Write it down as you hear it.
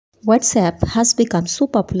WhatsApp has become so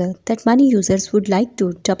popular that many users would like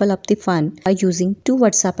to double up the fun by using two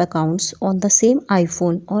WhatsApp accounts on the same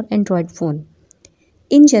iPhone or Android phone.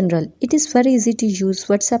 In general, it is very easy to use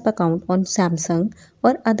WhatsApp account on Samsung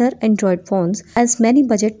or other Android phones as many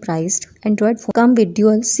budget-priced Android phones come with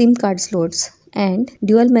dual SIM card slots and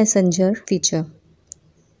dual messenger feature.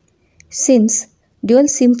 Since dual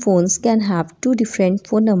SIM phones can have two different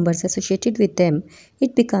phone numbers associated with them,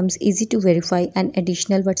 it becomes easy to verify an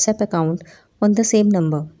additional WhatsApp account on the same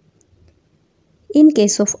number. In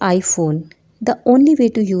case of iPhone, the only way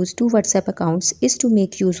to use two WhatsApp accounts is to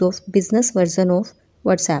make use of business version of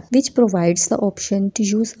WhatsApp, which provides the option to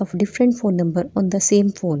use a different phone number on the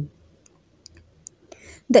same phone.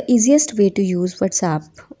 The easiest way to use WhatsApp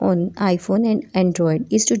on iPhone and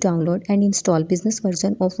Android is to download and install business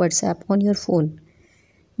version of WhatsApp on your phone.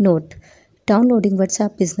 Note: downloading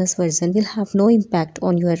WhatsApp business version will have no impact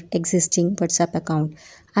on your existing WhatsApp account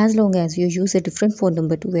as long as you use a different phone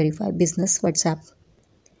number to verify business WhatsApp.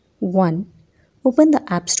 1. Open the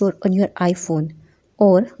App Store on your iPhone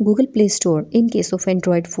or Google Play Store in case of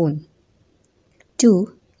Android phone.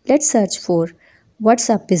 2. Let's search for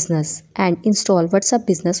WhatsApp Business and install WhatsApp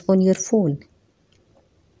Business on your phone.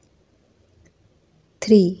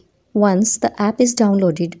 3. Once the app is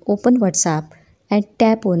downloaded, open WhatsApp and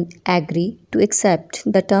tap on Agree to accept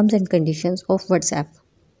the terms and conditions of WhatsApp.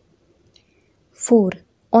 4.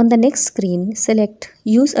 On the next screen, select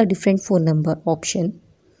Use a different phone number option.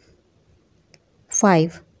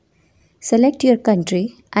 5. Select your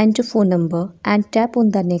country, enter phone number and tap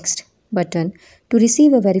on the Next button to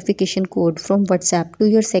receive a verification code from WhatsApp to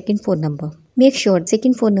your second phone number. Make sure the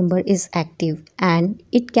second phone number is active and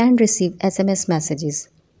it can receive SMS messages.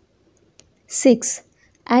 6.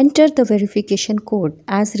 Enter the verification code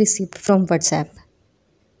as received from WhatsApp.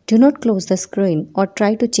 Do not close the screen or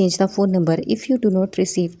try to change the phone number if you do not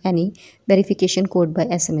receive any verification code by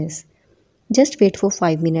SMS. Just wait for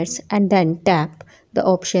 5 minutes and then tap the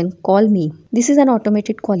option Call Me. This is an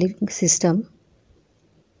automated calling system.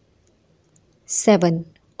 7.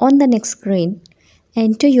 On the next screen,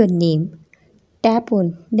 enter your name. Tap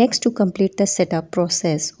on Next to complete the setup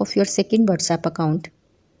process of your second WhatsApp account.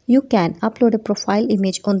 You can upload a profile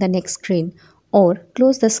image on the next screen or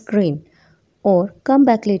close the screen or come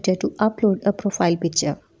back later to upload a profile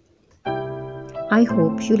picture. I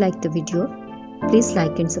hope you liked the video. Please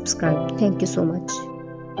like and subscribe. Thank you so much.